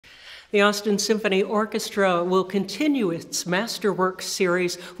The Austin Symphony Orchestra will continue its Masterworks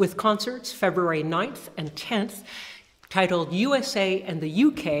series with concerts February 9th and 10th, titled USA and the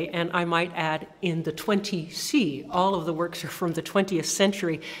UK, and I might add, in the 20C. All of the works are from the 20th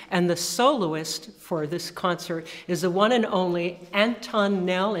century, and the soloist for this concert is the one and only Anton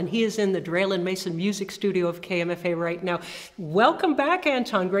Nel, and he is in the Draylen Mason Music Studio of KMFA right now. Welcome back,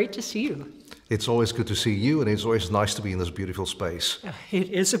 Anton. Great to see you. It's always good to see you, and it's always nice to be in this beautiful space. It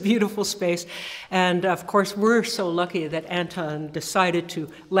is a beautiful space, and of course we're so lucky that Anton decided to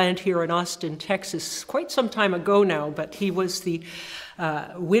land here in Austin, Texas quite some time ago now, but he was the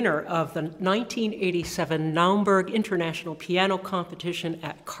winner of the 1987 Naumburg International Piano Competition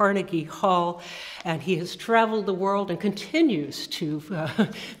at Carnegie Hall, and he has traveled the world and continues to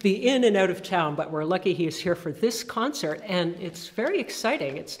be in and out of town, but we're lucky he is here for this concert, and it's very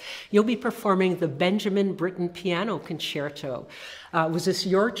exciting. You'll be performing the Benjamin Britten Piano Concerto. Was this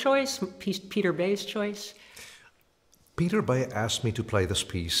your choice, Peter Bay's choice? Peter Bay asked me to play this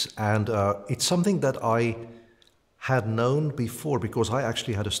piece, and it's something that I had known before because I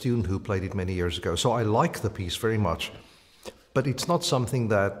actually had a student who played it many years ago. So I like the piece very much, but it's not something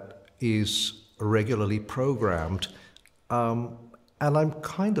that is regularly programmed. And I'm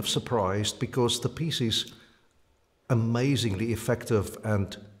kind of surprised because the piece is amazingly effective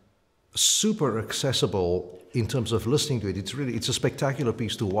and super accessible in terms of listening to it. It's a spectacular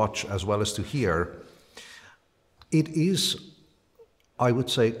piece to watch as well as to hear. It is, I would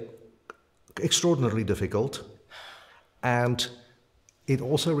say, extraordinarily difficult. And it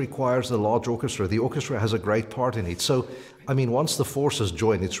also requires a large orchestra. The orchestra has a great part in it. So, I mean, once the forces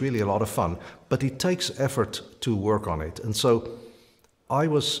join, it's really a lot of fun. But it takes effort to work on it. And so I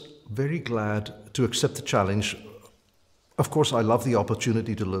was very glad to accept the challenge. Of course, I love the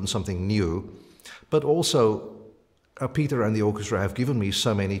opportunity to learn something new. But also, Peter and the orchestra have given me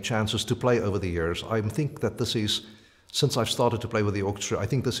so many chances to play over the years. I think that this is, since I've started to play with the orchestra, I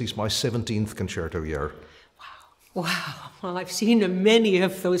think this is my 17th concerto year. Wow. Well, I've seen many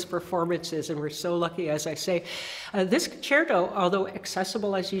of those performances, and we're so lucky, as I say. This concerto, although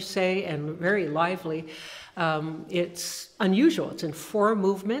accessible, as you say, and very lively, it's unusual. It's in 4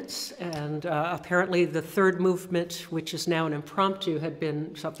 movements, and apparently the third movement, which is now an impromptu, had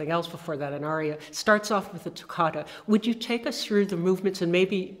been something else before that, an aria, starts off with a toccata. Would you take us through the movements and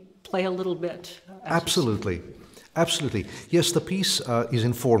maybe play a little bit? Absolutely. Absolutely. Yes, the piece is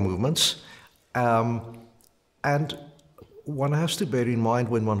in 4 movements. And one has to bear in mind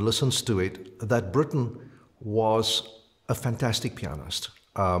when one listens to it that Britten was a fantastic pianist.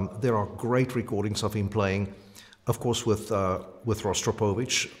 There are great recordings of him playing, of course, with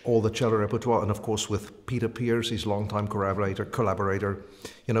Rostropovich, all the cello repertoire, and of course with Peter Pears, his longtime collaborator,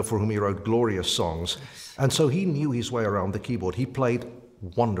 you know, for whom he wrote glorious songs. And so he knew his way around the keyboard. He played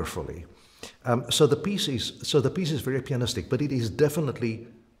wonderfully. So the piece is very pianistic, but it is definitely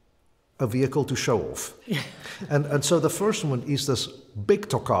a vehicle to show off. And so the first one is this big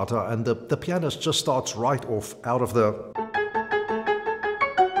toccata, and the pianist just starts right off out of the,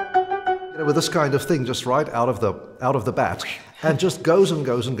 you know, with this kind of thing, just right out of the bat, and just goes and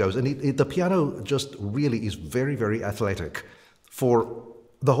goes and goes. And the piano just really is very, very athletic for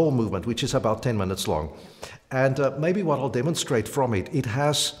the whole movement, which is about 10 minutes long. And maybe what I'll demonstrate from it, it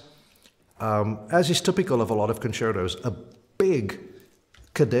has, as is typical of a lot of concertos, a big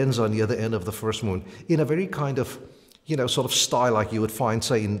cadenza near the end of the first movement in a very kind of, you know, sort of style like you would find,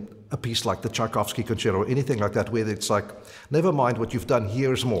 say, in a piece like the Tchaikovsky Concerto or anything like that, where it's like, never mind what you've done,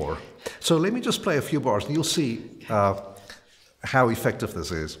 here's more. So let me just play a few bars and you'll see how effective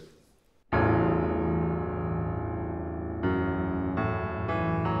this is.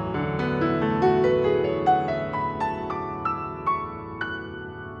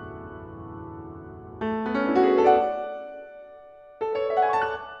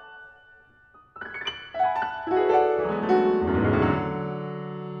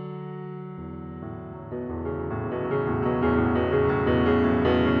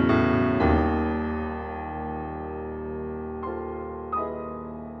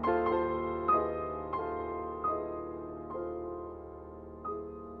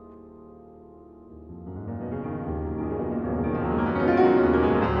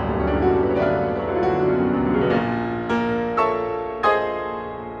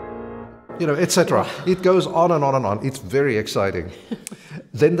 You know, etc. It goes on and on and on. It's very exciting.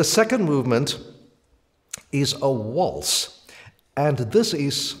 Then the second movement is a waltz. And this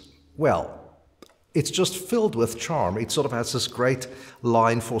is, well, it's just filled with charm. It sort of has this great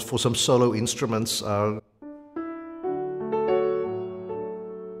line for some solo instruments.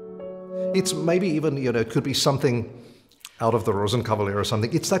 It's maybe even, you know, it could be something out of the Rosenkavalier or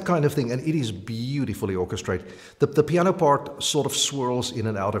something. It's that kind of thing, and it is beautifully orchestrated. The piano part sort of swirls in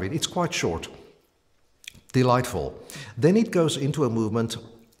and out of it. It's quite short. Delightful. Then it goes into a movement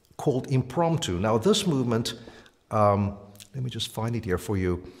called Impromptu. Now, this movement, let me just find it here for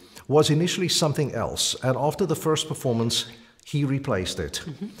you, was initially something else. And after the first performance, he replaced it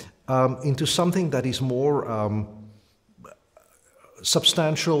into something that is more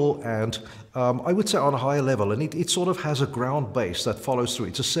substantial and I would say on a higher level. And it sort of has a ground bass that follows through.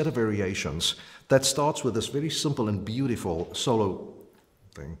 It's a set of variations that starts with this very simple and beautiful solo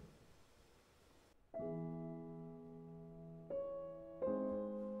thing.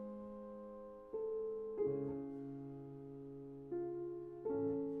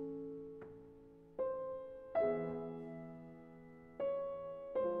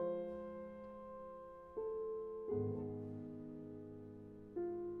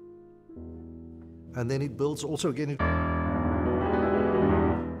 And then it builds also again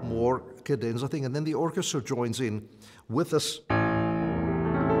more cadenza thing, and then the orchestra joins in with this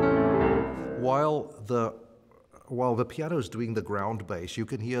while the piano is doing the ground bass. You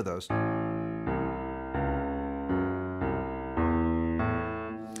can hear those,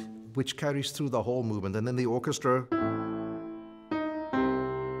 which carries through the whole movement, and then the orchestra.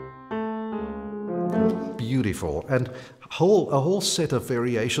 Beautiful, and a whole set of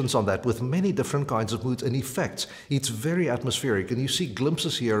variations on that with many different kinds of moods and effects. It's very atmospheric, and you see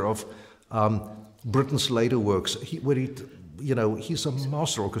glimpses here of Britten's later works, where he's a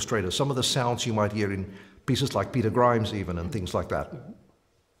master orchestrator. Some of the sounds you might hear in pieces like Peter Grimes even, and things like that.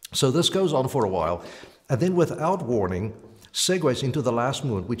 So this goes on for a while, and then without warning, segues into the last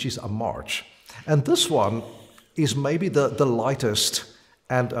movement, which is a march. And this one is maybe the lightest,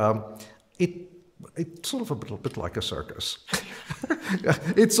 and it's sort of a little bit like a circus.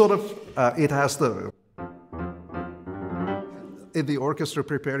 It's sort of, it has in the orchestra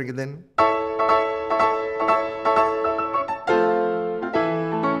preparing, and then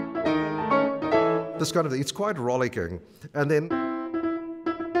this kind of thing. It's quite rollicking. And then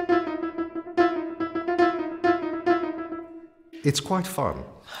it's quite fun.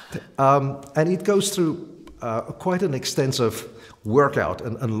 And it goes through quite an extensive workout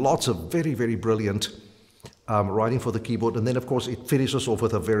and lots of very, very brilliant writing for the keyboard. And then, of course, it finishes off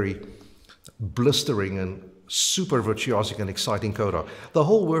with a very blistering and super virtuosic and exciting coda. The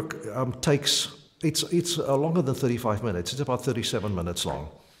whole work it's longer than 35 minutes. It's about 37 minutes long.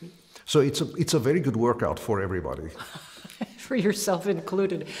 So it's a very good workout for everybody. For yourself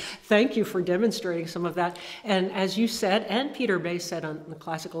included. Thank you for demonstrating some of that. And as you said, and Peter Bay said on the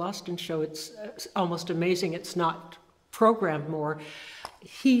Classical Austin show, it's almost amazing it's not programmed more.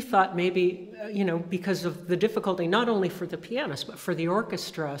 He thought maybe, because of the difficulty, not only for the pianist, but for the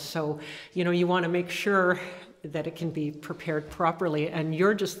orchestra. So, you want to make sure that it can be prepared properly, and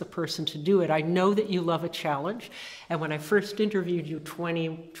you're just the person to do it. I know that you love a challenge, and when I first interviewed you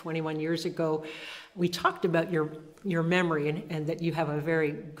 21 years ago, we talked about your memory and that you have a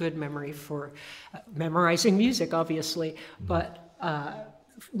very good memory for memorizing music, obviously, but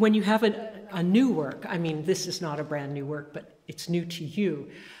when you have a new work, I mean, this is not a brand new work, but it's new to you,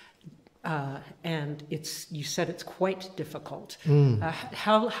 and you said it's quite difficult.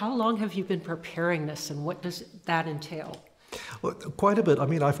 How long have you been preparing this, and what does that entail? Well, quite a bit. I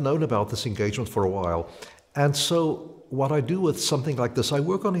mean, I've known about this engagement for a while, and so what I do with something like this, I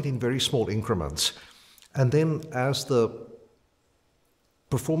work on it in very small increments, and then as the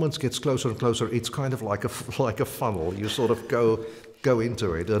performance gets closer and closer, it's kind of like a funnel. You sort of go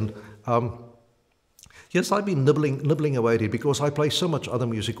into it, and yes, I've been nibbling away at it because I play so much other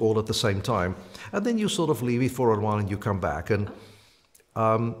music all at the same time, and then you sort of leave it for a while and you come back. And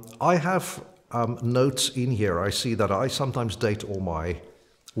I have notes in here. I see that I sometimes date all my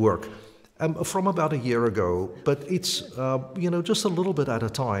work from about a year ago, but it's just a little bit at a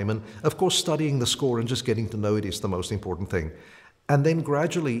time. And of course, studying the score and just getting to know it is the most important thing. And then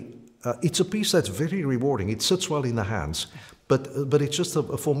gradually, it's a piece that's very rewarding. It sits well in the hands, but it's just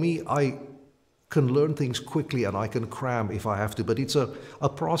for me, I can learn things quickly and I can cram if I have to, but it's a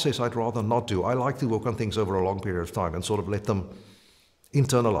process I'd rather not do. I like to work on things over a long period of time and sort of let them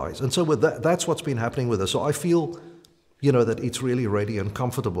internalize. And so with that's what's been happening with us. So I feel, that it's really ready and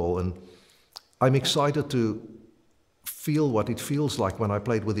comfortable, and I'm excited to feel what it feels like when I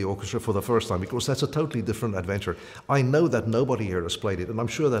played with the orchestra for the first time, because that's a totally different adventure. I know that nobody here has played it, and I'm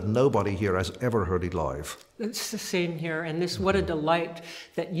sure that nobody here has ever heard it live. It's the same here, and what a delight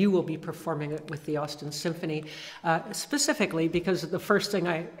that you will be performing it with the Austin Symphony, specifically because the first thing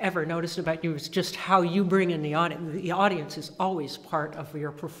I ever noticed about you is just how you bring in the audience. The audience is always part of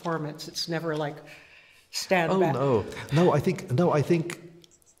your performance. It's never like stand Oh back. no, I think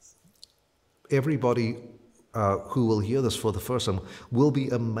everybody who will hear this for the first time will be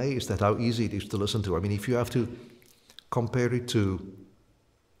amazed at how easy it is to listen to. I mean, if you have to compare it to,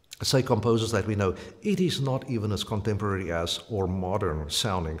 say, composers that we know, it is not even as contemporary as, or modern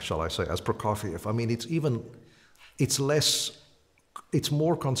sounding, shall I say, as Prokofiev. I mean, it's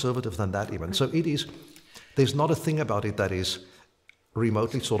more conservative than that even. So there's not a thing about it that is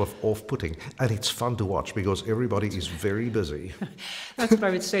remotely sort of off-putting, and it's fun to watch because everybody is very busy. That's what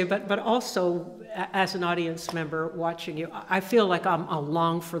I would say, but also as an audience member watching you, I feel like I'm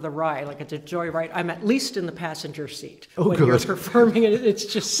along for the ride, like it's a joyride. I'm at least in the passenger seat when good. You're performing it. It's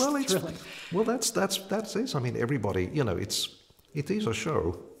just thrilling. Well, that's it. I mean, everybody, it is a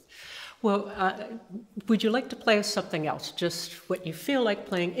show. Well, would you like to play us something else, just what you feel like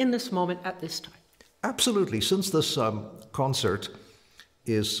playing in this moment at this time? Absolutely. Since this concert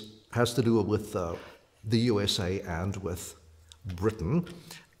has to do with the USA and with Britain,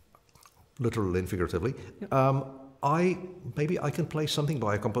 literally and figuratively, maybe I can play something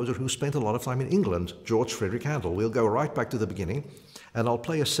by a composer who spent a lot of time in England, George Frederick Handel. We'll go right back to the beginning, and I'll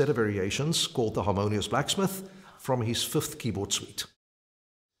play a set of variations called the Harmonious Blacksmith from his 5th keyboard suite.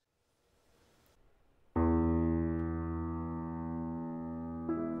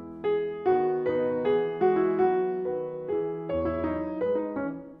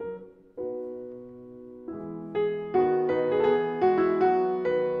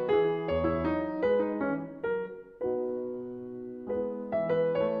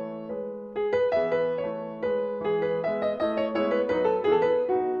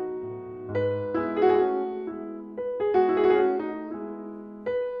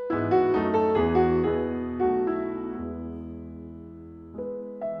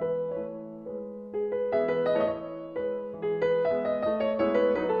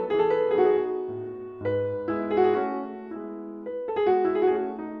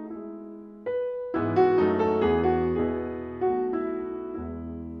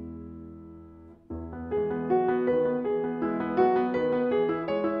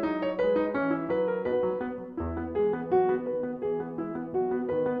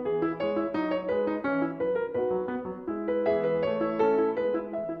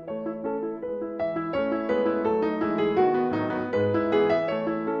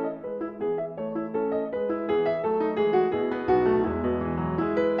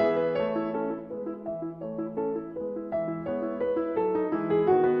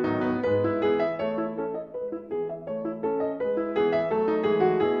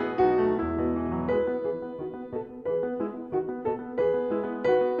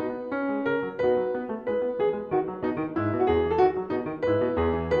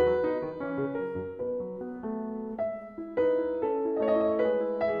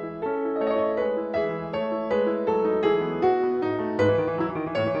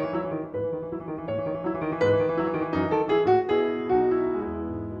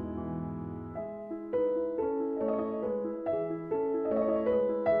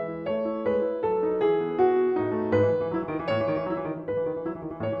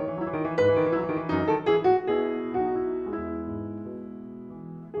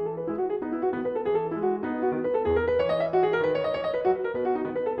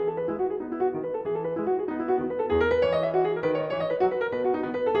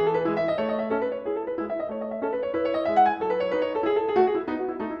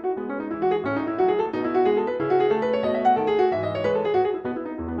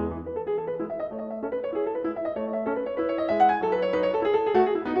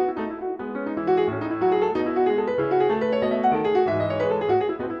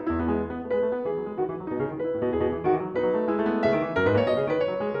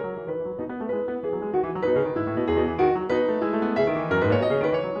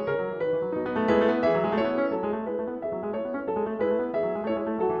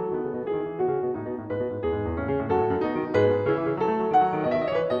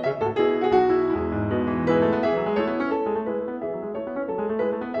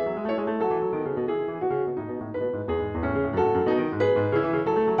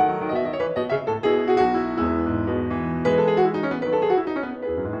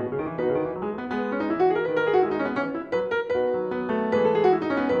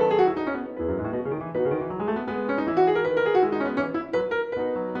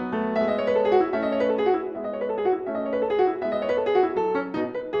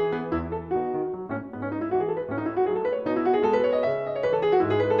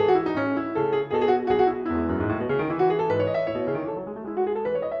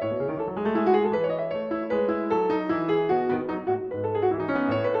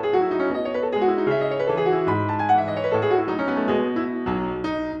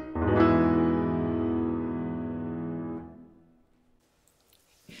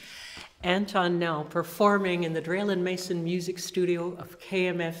 Anton Nel performing in the Draylen Mason Music Studio of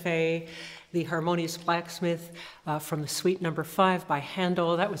KMFA, the Harmonious Blacksmith from the Suite Number 5 by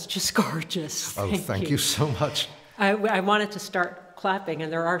Handel. That was just gorgeous. Oh, thank you so much. I wanted to start clapping,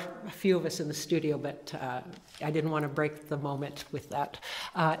 and there are a few of us in the studio, but I didn't want to break the moment with that.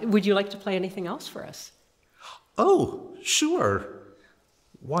 Would you like to play anything else for us? Oh, sure.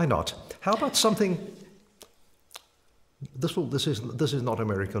 Why not? How about something? This is not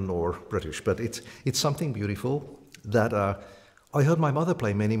American nor British, but it's something beautiful that I heard my mother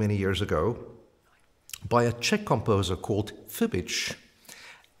play many years ago by a Czech composer called Fibic.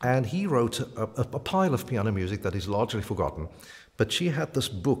 And he wrote a pile of piano music that is largely forgotten. But she had this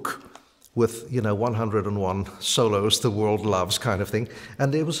book with, 101 solos the world loves kind of thing.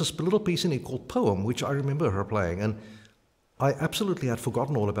 And there was this little piece in it called Poem, which I remember her playing. And I absolutely had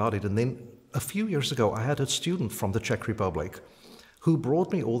forgotten all about it. And then a few years ago, I had a student from the Czech Republic who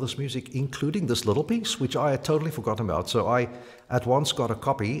brought me all this music, including this little piece, which I had totally forgotten about. So I at once got a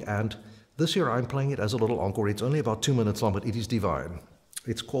copy. And this year I'm playing it as a little encore. It's only about 2 minutes long, but it is divine.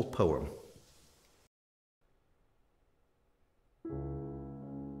 It's called Poem.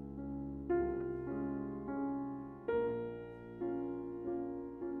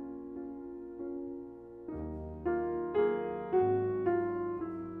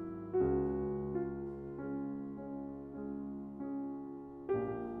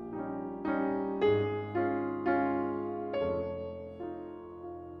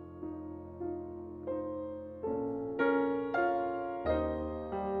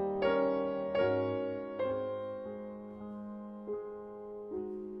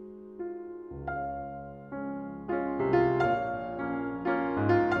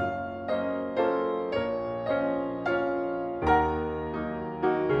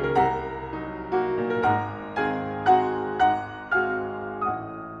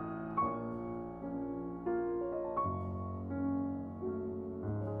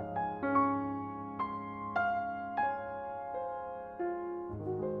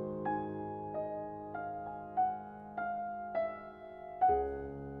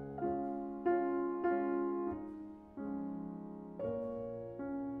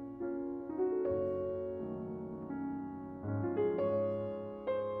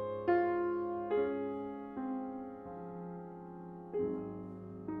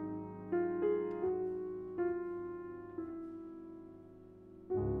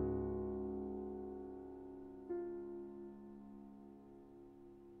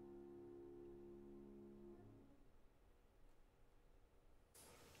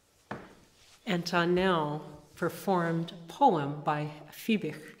 Anton Nel performed Poem by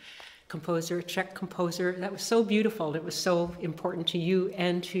Fibic, composer, Czech composer. That was so beautiful. It was so important to you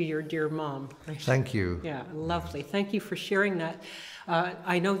and to your dear mom. Thank you. Yeah, lovely. Thank you for sharing that.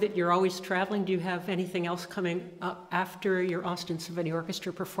 I know that you're always traveling. Do you have anything else coming up after your Austin Symphony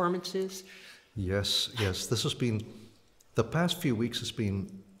Orchestra performances? Yes. This has been, the past few weeks has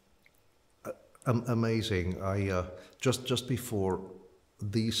been amazing. I just before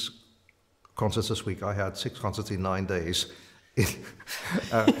these concerts this week, I had 6 concerts in 9 days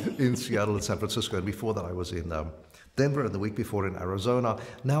in Seattle and San Francisco, and before that I was in Denver, and the week before in Arizona.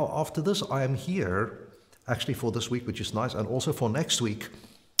 Now after this I am here actually for this week, which is nice, and also for next week.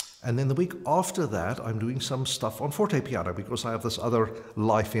 And then the week after that I'm doing some stuff on forte piano, because I have this other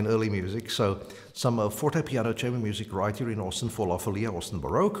life in early music. So some forte piano chamber music right here in Austin for La Folia, Austin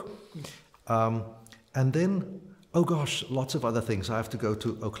Baroque. And then, oh gosh, lots of other things. I have to go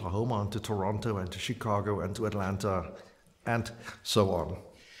to Oklahoma and to Toronto and to Chicago and to Atlanta and so on.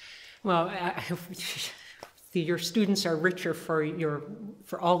 Well, your students are richer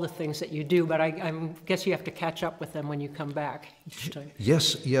for all the things that you do, but I guess you have to catch up with them when you come back each time.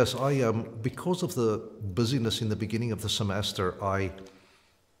 Yes. I because of the busyness in the beginning of the semester, I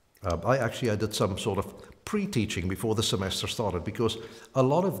did some sort of pre-teaching before the semester started, because a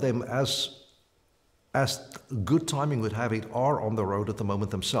lot of them, as good timing would have it, are on the road at the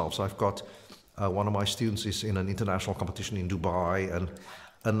moment themselves. I've got one of my students is in an international competition in Dubai, and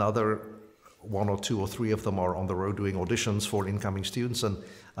another 1 or 2 or 3 of them are on the road doing auditions for incoming students, and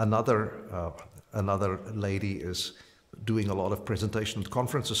another lady is doing a lot of presentation at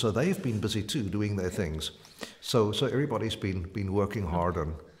conferences. So they've been busy too, doing their things. So everybody's been working hard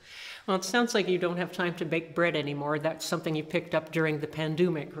on. Well, it sounds like you don't have time to bake bread anymore. That's something you picked up during the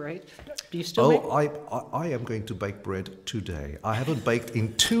pandemic, right? Do you still make? I am going to bake bread today. I haven't baked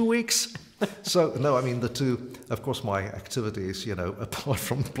in 2 weeks. So, no, I mean, the two, of course, my activities, you know, apart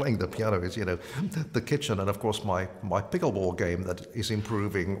from playing the piano is, you know, the kitchen and, of course, my pickleball game that is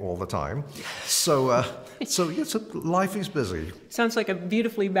improving all the time. So, yes, life is busy. Sounds like a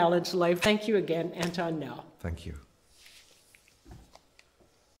beautifully balanced life. Thank you again, Anton Nel. Thank you.